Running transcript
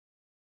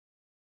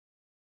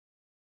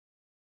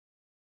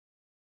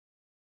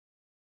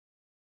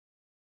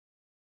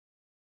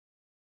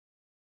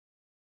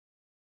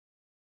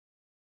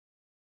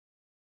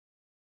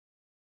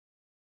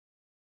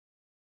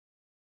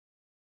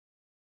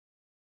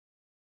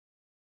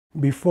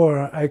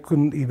Before, I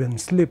couldn't even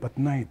sleep at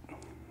night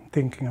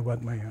thinking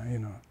about my,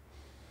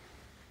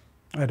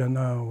 I don't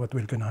know what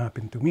will gonna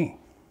happen to me.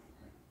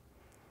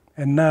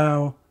 And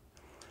now,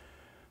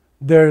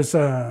 there's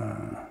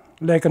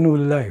like a new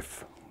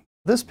life.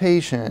 This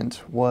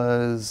patient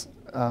was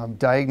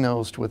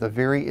diagnosed with a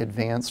very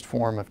advanced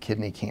form of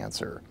kidney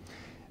cancer.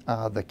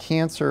 The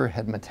cancer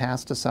had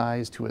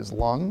metastasized to his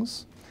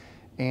lungs,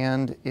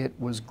 and it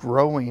was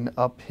growing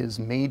up his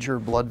major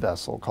blood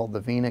vessel called the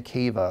vena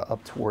cava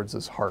up towards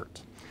his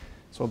heart.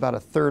 So about a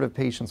third of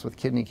patients with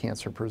kidney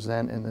cancer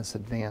present in this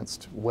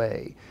advanced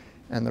way.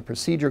 And the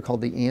procedure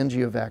called the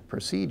angiovac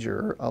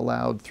procedure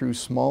allowed, through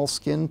small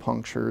skin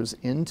punctures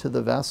into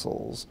the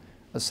vessels,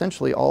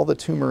 essentially all the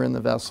tumor in the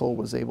vessel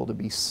was able to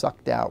be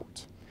sucked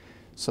out.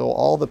 So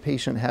all the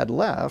patient had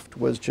left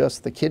was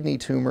just the kidney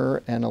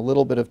tumor and a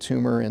little bit of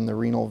tumor in the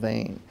renal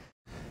vein.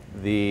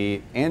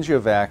 The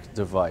angiovac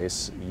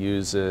device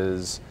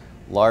uses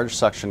large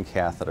suction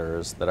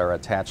catheters that are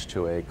attached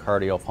to a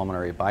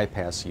cardiopulmonary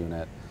bypass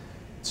unit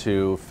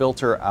to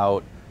filter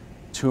out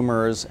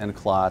tumors and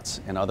clots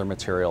and other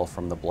material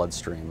from the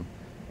bloodstream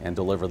and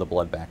deliver the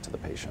blood back to the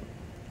patient.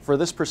 For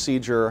this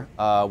procedure,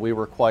 we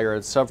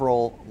required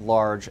several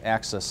large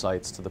access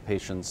sites to the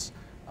patient's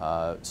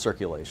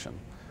circulation.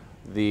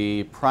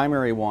 The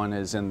primary one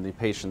is in the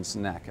patient's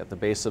neck. At the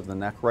base of the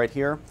neck right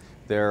here,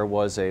 there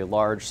was a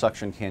large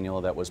suction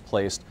cannula that was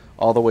placed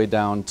all the way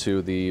down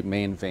to the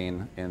main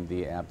vein in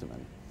the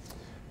abdomen.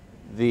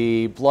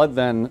 The blood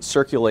then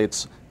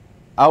circulates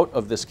out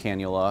of this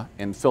cannula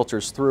and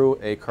filters through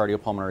a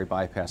cardiopulmonary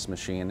bypass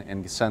machine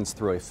and sends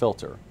through a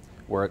filter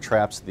where it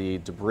traps the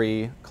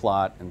debris,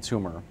 clot, and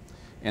tumor.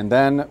 And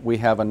then we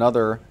have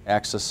another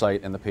access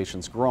site in the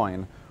patient's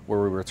groin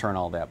where we return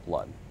all that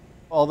blood.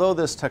 Although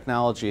this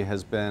technology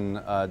has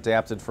been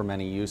adapted for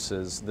many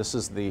uses, this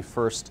is the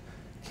first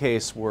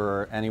case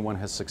where anyone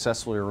has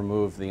successfully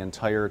removed the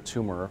entire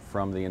tumor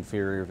from the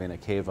inferior vena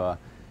cava,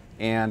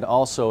 and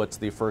also it's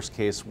the first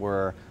case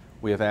where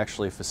we have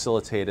actually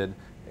facilitated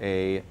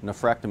a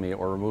nephrectomy,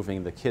 or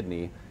removing the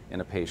kidney,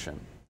 in a patient.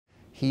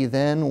 He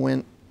then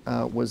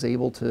was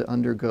able to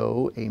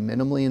undergo a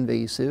minimally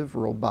invasive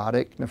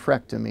robotic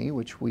nephrectomy,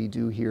 which we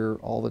do here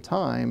all the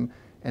time,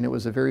 and it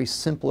was a very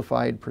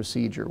simplified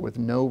procedure with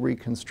no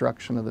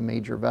reconstruction of the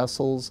major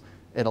vessels.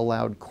 It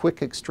allowed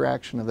quick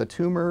extraction of the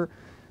tumor.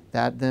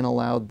 That then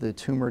allowed the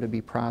tumor to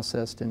be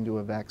processed into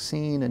a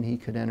vaccine, and he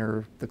could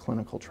enter the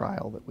clinical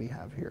trial that we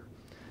have here.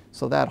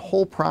 So that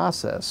whole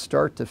process,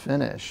 start to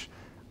finish,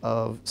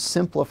 of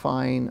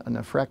simplifying a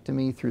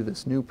nephrectomy through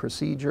this new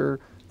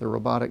procedure, the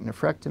robotic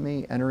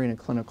nephrectomy, entering a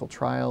clinical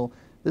trial,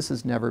 this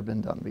has never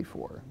been done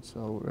before.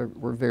 So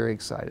we're very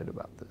excited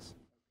about this.